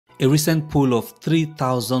A recent poll of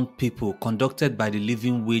 3,000 people conducted by the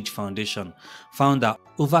Living Wage Foundation found that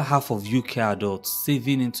over half of UK adults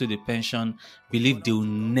saving into the pension believe they will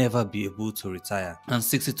never be able to retire, and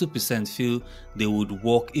 62% feel they would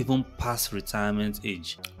work even past retirement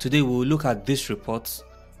age. Today we will look at these reports,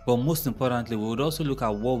 but most importantly we would also look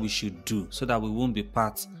at what we should do so that we won't be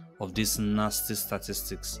part of these nasty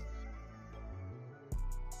statistics.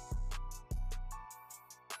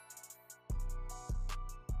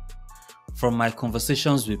 From my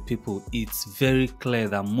conversations with people, it's very clear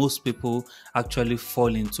that most people actually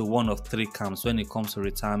fall into one of three camps when it comes to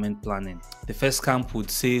retirement planning. The first camp would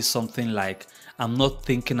say something like, I'm not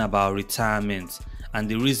thinking about retirement, and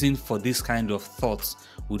the reason for this kind of thoughts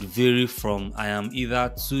would vary from I am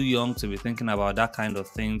either too young to be thinking about that kind of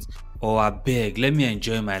things, or I beg, let me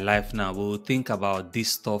enjoy my life now, we'll think about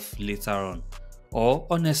this stuff later on. Or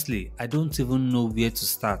honestly, I don't even know where to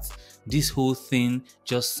start. This whole thing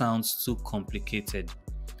just sounds too complicated.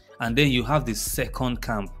 And then you have the second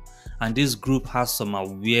camp, and this group has some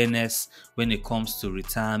awareness when it comes to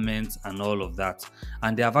retirement and all of that.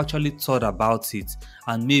 And they have actually thought about it,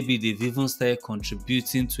 and maybe they've even started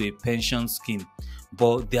contributing to a pension scheme,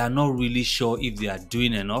 but they are not really sure if they are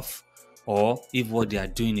doing enough or if what they are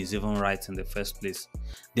doing is even right in the first place.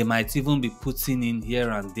 They might even be putting in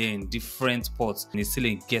here and there in different pots, and it's still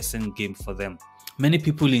a guessing game for them. Many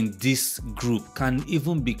people in this group can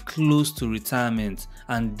even be close to retirement,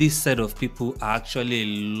 and this set of people are actually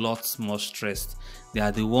a lot more stressed. They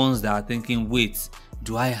are the ones that are thinking, wait,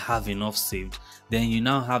 do I have enough saved? Then you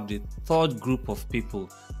now have the third group of people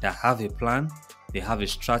that have a plan, they have a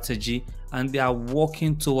strategy, and they are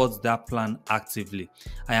working towards that plan actively.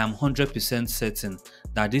 I am 100% certain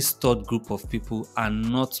that this third group of people are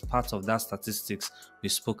not part of that statistics we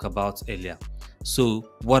spoke about earlier. So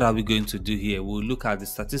what are we going to do here? We'll look at the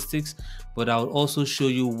statistics, but I'll also show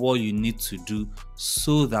you what you need to do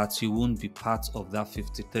so that you won't be part of that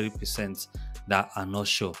 53% that are not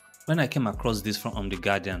sure. When I came across this from The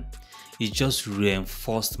Guardian, it just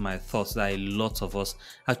reinforced my thoughts that a lot of us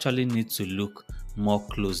actually need to look more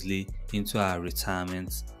closely into our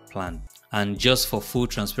retirement plan. And just for full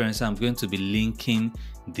transparency, I'm going to be linking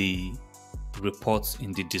the reports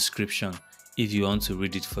in the description if you want to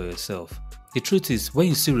read it for yourself. The truth is, when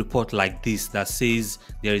you see a report like this that says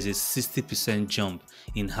there is a 60% jump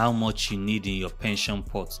in how much you need in your pension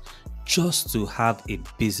pot just to have a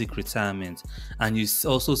basic retirement, and you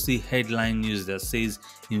also see headline news that says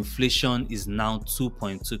inflation is now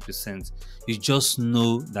 2.2%, you just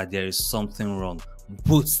know that there is something wrong.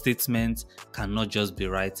 Both statements cannot just be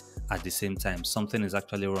right at the same time. Something is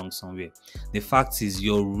actually wrong somewhere. The fact is,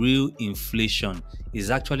 your real inflation is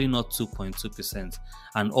actually not 2.2%,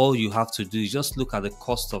 and all you have to do is just look at the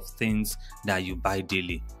cost of things that you buy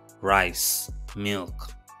daily: rice,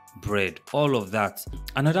 milk, bread, all of that.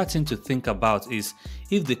 Another thing to think about is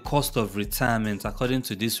if the cost of retirement, according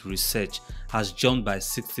to this research, has jumped by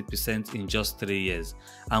 60% in just 3 years,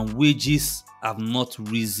 and wages have not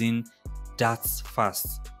risen that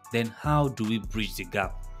fast, then how do we bridge the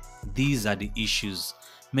gap? These are the issues.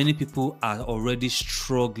 Many people are already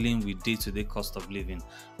struggling with day-to-day cost of living,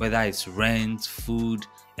 whether it's rent, food,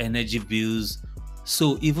 energy bills.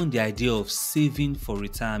 So even the idea of saving for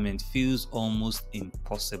retirement feels almost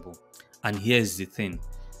impossible. And here's the thing,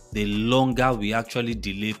 the longer we actually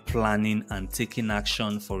delay planning and taking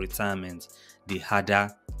action for retirement, the harder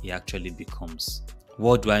it actually becomes.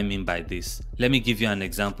 What do I mean by this? Let me give you an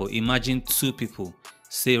example. Imagine two people,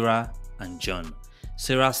 Sarah and John.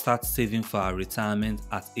 Sarah starts saving for her retirement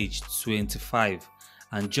at age 25,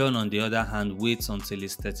 and John, on the other hand, waits until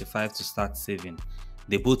he's 35 to start saving.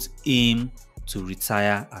 They both aim to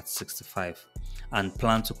retire at 65 and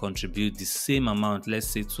plan to contribute the same amount, let's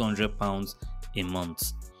say £200 a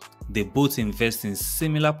month. They both invest in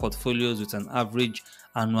similar portfolios with an average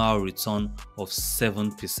annual return of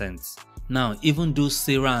 7%. Now, even though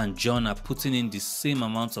Sarah and John are putting in the same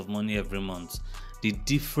amount of money every month, the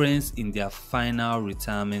difference in their final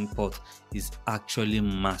retirement pot is actually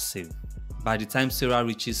massive. By the time Sarah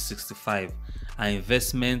reaches 65, her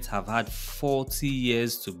investments have had 40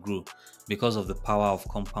 years to grow because of the power of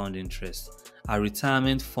compound interest. Her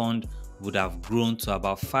retirement fund would have grown to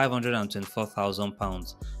about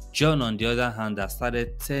 £524,000. John, on the other hand, that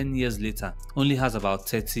started 10 years later, only has about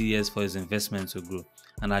 30 years for his investment to grow.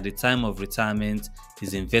 And at the time of retirement,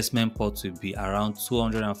 his investment pot will be around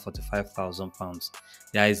 £245,000.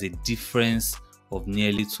 There is a difference of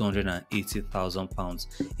nearly £280,000,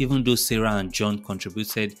 even though Sarah and John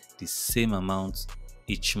contributed the same amount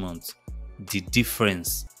each month. The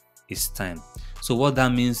difference is time. So what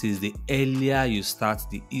that means is the earlier you start,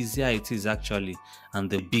 the easier it is actually, and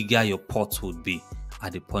the bigger your pot would be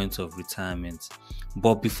at the point of retirement.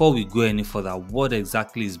 But before we go any further, what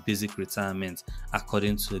exactly is basic retirement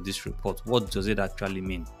according to this report? What does it actually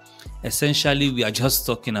mean? Essentially, we are just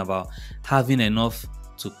talking about having enough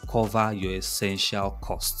to cover your essential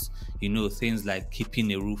costs. You know, things like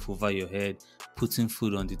keeping a roof over your head, putting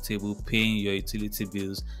food on the table, paying your utility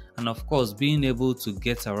bills, and of course, being able to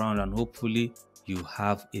get around, and hopefully you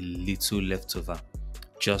have a little left over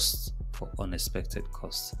just for unexpected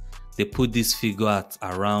costs. They put this figure at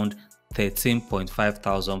around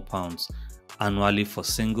 £13,500 annually for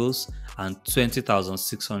singles and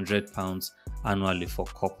 £20,600 annually for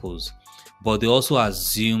couples. But they also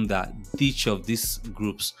assume that each of these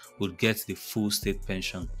groups would get the full state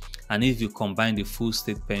pension. And if you combine the full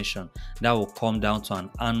state pension, that will come down to an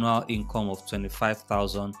annual income of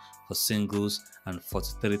 £25,000 for singles and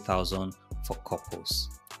 £43,000 for couples.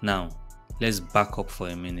 Now, let's back up for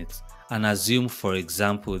a minute and assume, for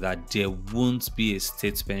example, that there won't be a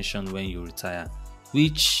state pension when you retire,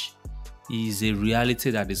 which is a reality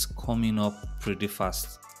that is coming up pretty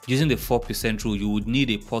fast. Using the 4% rule, you would need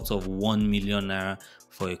a pot of 1 million naira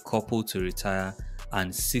for a couple to retire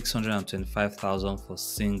and 625,000 for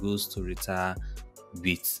singles to retire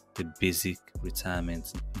with the basic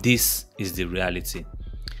retirement. This is the reality.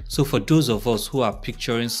 So for those of us who are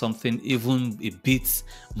picturing something even a bit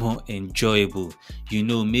more enjoyable, you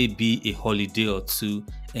know, maybe a holiday or two,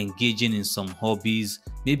 engaging in some hobbies,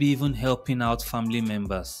 maybe even helping out family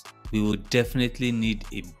members, we will definitely need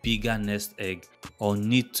a bigger nest egg or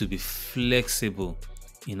need to be flexible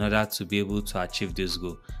in order to be able to achieve this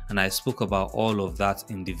goal. And I spoke about all of that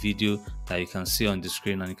in the video that you can see on the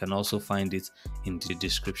screen, and you can also find it in the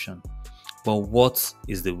description. But what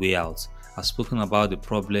is the way out? I've spoken about the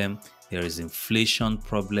problem. There is inflation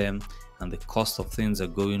problem and the cost of things are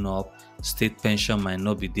going up. State pension might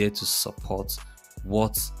not be there to support.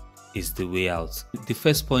 What is the way out? The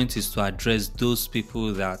first point is to address those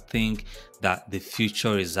people that think that the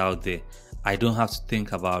future is out there. I don't have to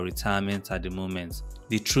think about retirement at the moment.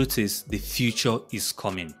 The truth is, the future is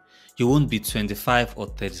coming. You won't be 25 or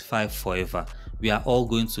 35 forever. We are all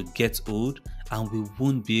going to get old and we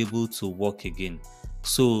won't be able to work again.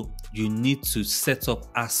 So you need to set up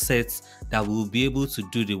assets that will be able to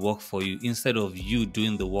do the work for you instead of you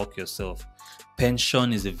doing the work yourself.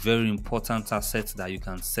 Pension is a very important asset that you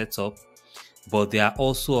can set up, but there are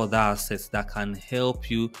also other assets that can help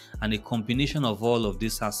you, and a combination of all of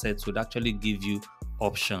these assets would actually give you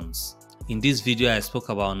options. In this video, I spoke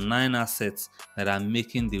about 9 assets that are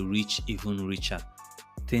making the rich even richer.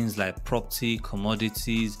 Things like property,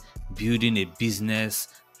 commodities, building a business,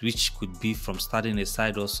 which could be from starting a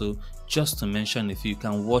side also, just to mention a few. You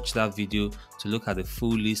can watch that video to look at the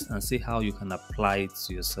full list and see how you can apply it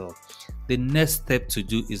to yourself. The next step to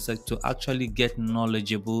do is to actually get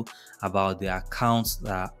knowledgeable about the accounts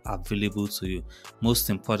that are available to you. Most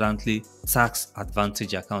importantly, tax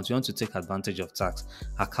advantage accounts. You want to take advantage of tax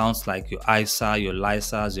accounts like your ISA, your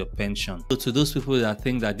LISAs, your pension. So to those people that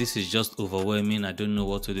think that this is just overwhelming, I don't know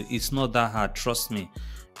what to do, it's not that hard, trust me.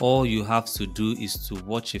 All you have to do is to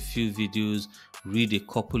watch a few videos, read a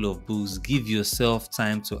couple of books, give yourself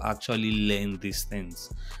time to actually learn these things,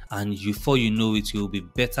 and before you know it, you'll be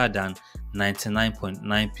better than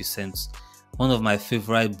 99.9%. One of my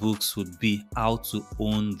favorite books would be How to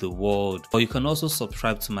Own the World. Or you can also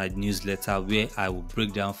subscribe to my newsletter where I will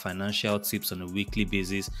break down financial tips on a weekly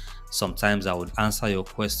basis. Sometimes I would answer your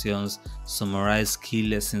questions, summarize key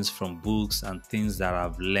lessons from books and things that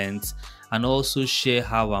I've learned, and also share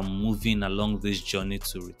how I'm moving along this journey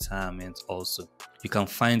to retirement also. You can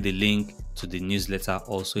find the link to the newsletter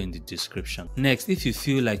also in the description. Next, if you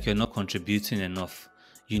feel like you're not contributing enough,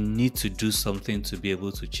 you need to do something to be able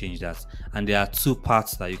to change that. And there are 2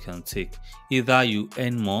 paths that you can take. Either you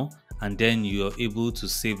earn more and then you're able to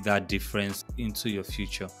save that difference into your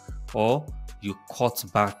future, or you cut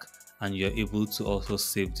back and you're able to also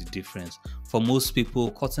save the difference. For most people,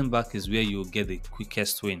 cutting back is where you'll get the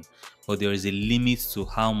quickest win, but there is a limit to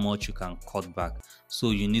how much you can cut back. So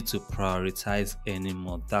you need to prioritize earning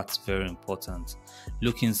more. That's very important.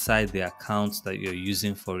 Look inside the accounts that you're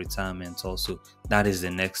using for retirement also. That is the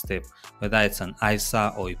next step. Whether it's an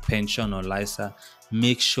ISA or a pension or LISA,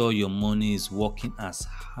 make sure your money is working as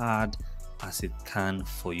hard as it can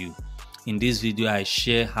for you. In this video, I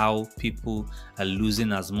share how people are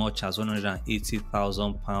losing as much as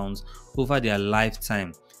 £180,000 over their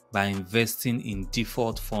lifetime by investing in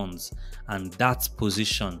default funds, and that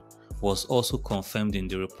position was also confirmed in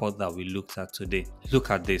the report that we looked at today. Look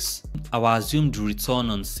at this. Our assumed return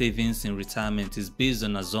on savings in retirement is based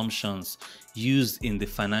on assumptions used in the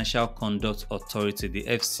Financial Conduct Authority, the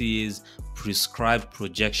FCA's prescribed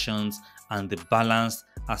projections and the balanced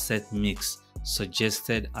asset mix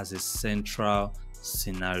suggested as a central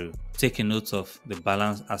scenario. Take a note of the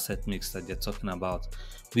balanced asset mix that they're talking about.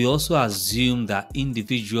 We also assume that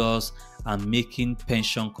individuals are making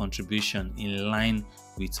pension contribution in line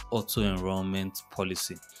with auto-enrollment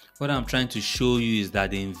policy. What I'm trying to show you is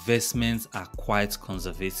that the investments are quite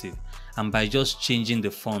conservative, and by just changing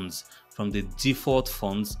the funds from the default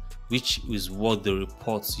funds, which is what the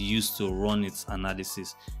reports used to run its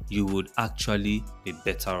analysis, you would actually be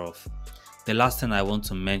better off. The last thing I want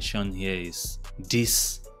to mention here is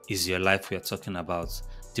this is your life we are talking about.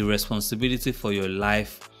 The responsibility for your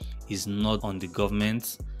life is not on the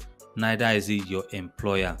government, neither is it your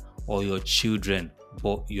employer or your children,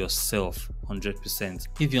 but yourself 100%.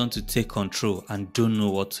 If you want to take control and don't know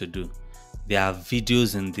what to do, there are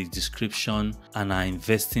videos in the description, and our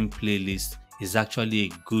investing playlist is actually a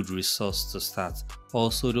good resource to start.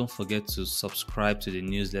 Also, don't forget to subscribe to the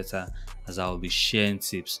newsletter, as I will be sharing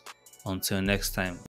tips. Until next time.